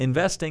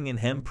Investing in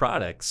hemp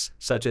products,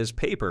 such as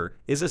paper,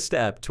 is a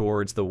step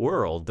towards the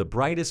world the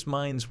brightest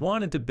minds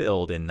wanted to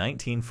build in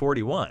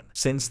 1941.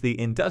 Since the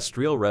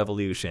Industrial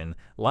Revolution,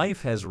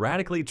 life has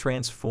radically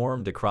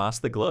transformed across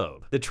the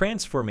globe. The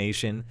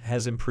transformation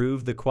has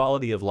improved the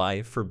quality of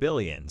life for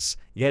billions,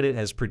 yet it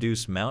has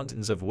produced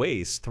mountains of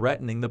waste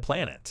threatening the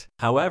planet.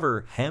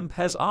 However, hemp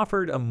has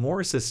offered a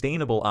more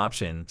sustainable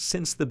option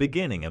since the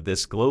beginning of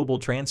this global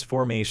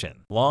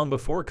transformation. Long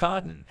before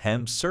cotton,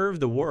 hemp served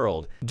the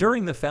world.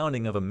 During the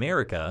founding of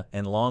America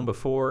and long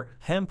before,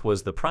 hemp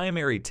was the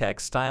primary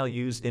textile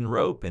used in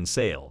rope and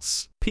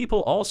sails.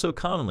 People also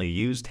commonly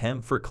used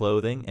hemp for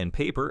clothing and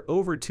paper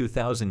over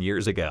 2,000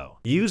 years ago.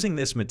 Using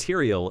this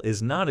material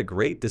is not a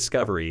great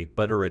discovery,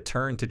 but a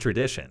return to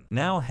tradition.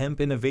 Now, Hemp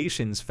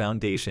Innovations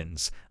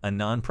Foundations, a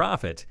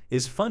nonprofit,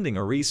 is funding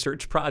a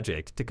research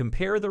project to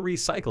compare the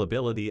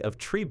recyclability of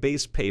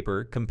tree-based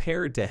paper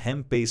compared to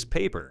hemp-based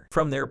paper.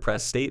 From their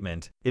press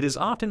statement, it is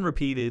often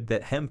repeated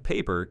that hemp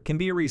paper can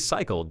be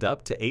recycled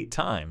up to 8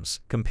 times,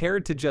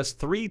 compared to just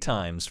 3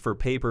 times for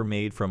paper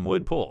made from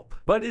wood pulp.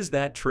 But is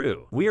that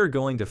true? We are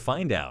going to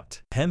find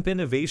out. Hemp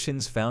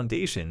Innovations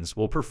Foundations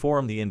will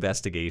perform the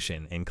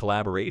investigation in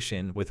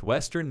collaboration with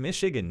Western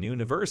Michigan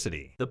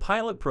University. The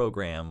pilot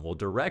program will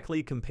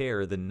directly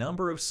compare the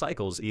number of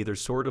cycles either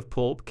sort of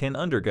pulp can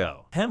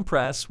undergo.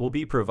 HempPress will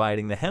be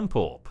providing the hemp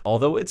pulp.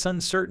 Although it's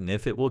uncertain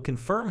if it will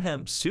confirm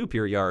hemp's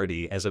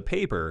superiority as a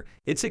paper,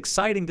 it's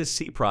exciting to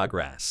see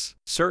progress.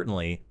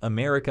 Certainly,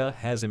 America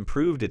has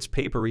improved its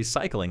paper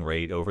recycling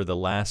rate over the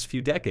last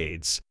few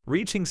decades,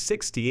 reaching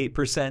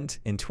 68%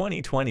 in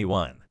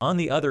 2021. On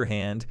the other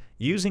hand,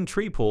 using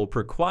tree pulp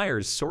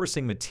requires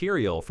sourcing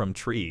material from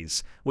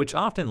trees, which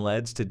often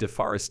leads to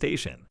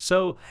deforestation.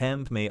 So,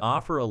 hemp may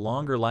offer a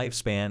longer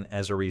lifespan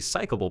as a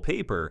recyclable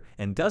paper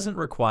and doesn't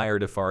require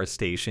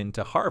deforestation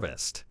to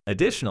harvest.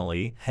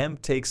 Additionally,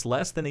 hemp takes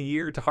less than a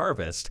year to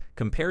harvest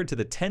compared to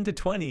the 10 to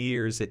 20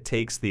 years it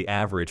takes the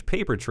average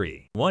paper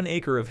tree. 1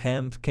 acre of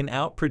hemp can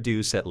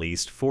outproduce at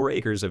least 4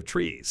 acres of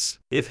trees.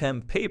 If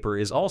hemp paper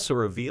is also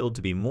revealed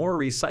to be more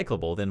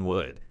recyclable than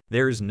wood,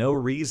 there is no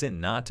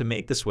reason not to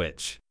make the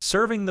switch.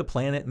 Serving the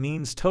planet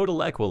means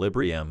total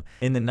equilibrium.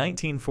 In the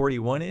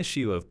 1941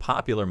 issue of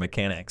Popular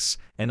Mechanics,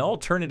 an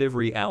alternative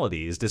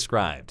reality is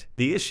described.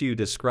 The issue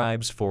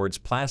describes Ford's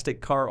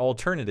plastic car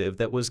alternative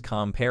that was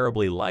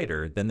comparably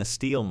lighter than the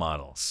steel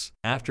models.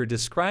 After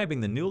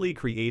describing the newly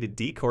created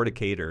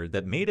decorticator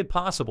that made it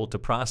possible to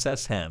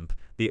process hemp,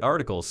 the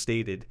article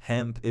stated,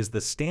 "Hemp is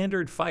the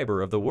standard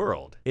fiber of the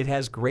world. It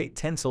has great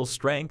tensile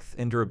strength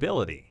and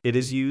durability. It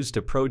is used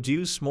to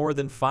produce more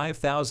than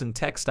 5,000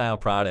 textile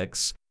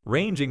products,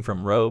 ranging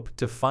from rope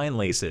to fine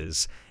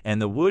laces,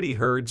 and the woody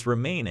herds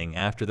remaining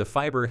after the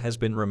fiber has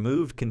been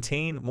removed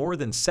contain more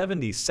than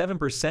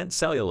 77%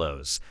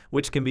 cellulose,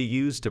 which can be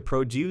used to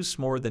produce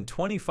more than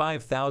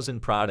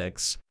 25,000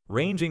 products,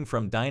 ranging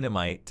from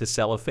dynamite to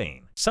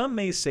cellophane." Some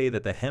may say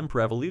that the hemp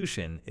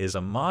revolution is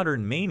a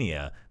modern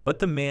mania, but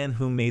the man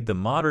who made the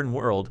modern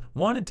world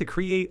wanted to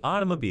create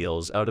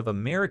automobiles out of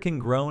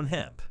American-grown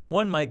hemp.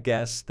 One might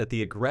guess that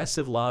the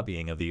aggressive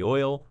lobbying of the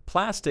oil,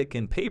 plastic,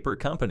 and paper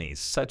companies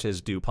such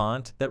as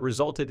DuPont that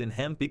resulted in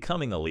hemp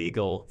becoming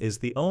illegal is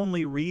the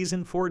only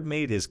reason Ford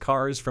made his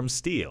cars from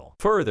steel.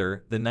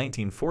 Further, the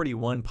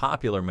 1941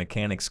 Popular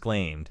Mechanics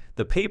claimed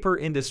the paper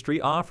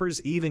industry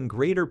offers even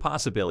greater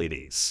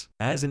possibilities.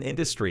 As an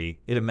industry,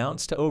 it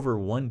amounts to over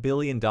 $1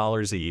 billion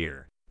a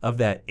year. Of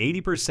that,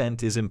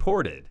 80% is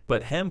imported,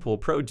 but hemp will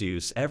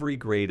produce every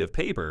grade of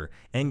paper,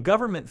 and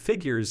government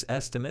figures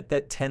estimate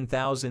that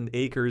 10,000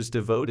 acres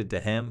devoted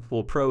to hemp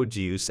will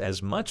produce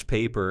as much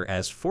paper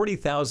as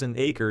 40,000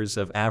 acres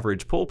of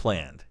average pulp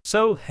land.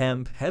 So,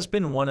 hemp has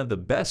been one of the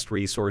best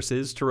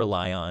resources to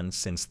rely on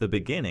since the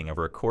beginning of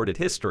recorded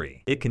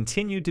history. It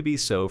continued to be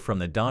so from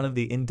the dawn of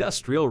the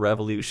Industrial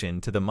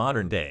Revolution to the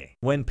modern day.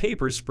 When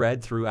paper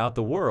spread throughout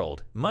the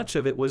world, much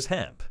of it was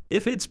hemp.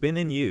 If it's been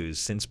in use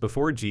since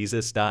before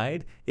Jesus died,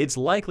 it's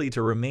likely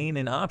to remain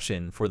an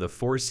option for the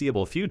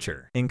foreseeable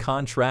future. In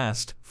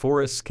contrast,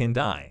 forests can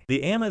die.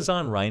 The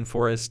Amazon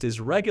rainforest is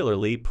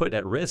regularly put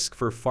at risk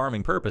for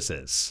farming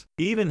purposes.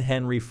 Even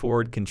Henry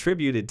Ford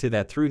contributed to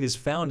that through his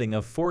founding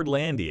of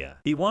Fordlandia.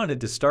 He wanted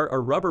to start a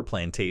rubber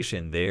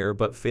plantation there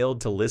but failed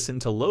to listen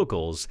to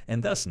locals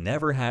and thus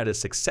never had a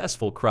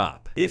successful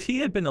crop. If he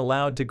had been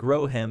allowed to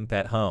grow hemp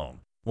at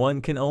home,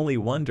 one can only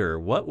wonder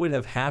what would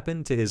have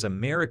happened to his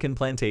American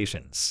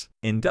plantations.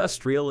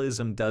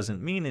 Industrialism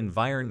doesn't mean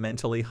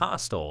environmentally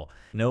hostile.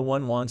 No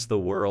one wants the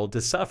world to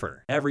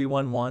suffer.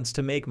 Everyone wants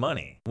to make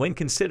money. When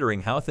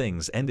considering how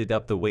things ended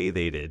up the way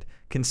they did,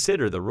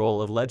 consider the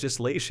role of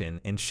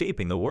legislation in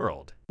shaping the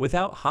world.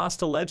 Without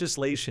hostile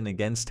legislation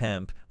against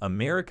hemp,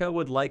 America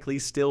would likely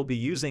still be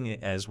using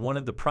it as one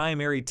of the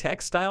primary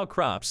textile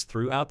crops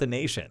throughout the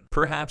nation.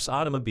 Perhaps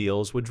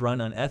automobiles would run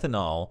on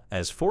ethanol,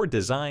 as Ford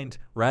designed,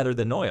 rather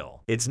than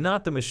oil. It's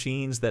not the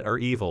machines that are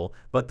evil,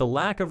 but the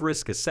lack of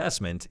risk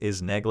assessment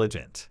is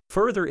negligent.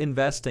 Further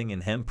investing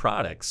in hemp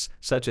products,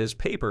 such as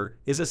paper,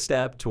 is a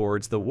step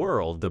towards the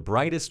world the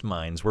brightest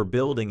minds were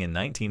building in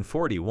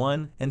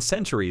 1941 and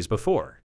centuries before.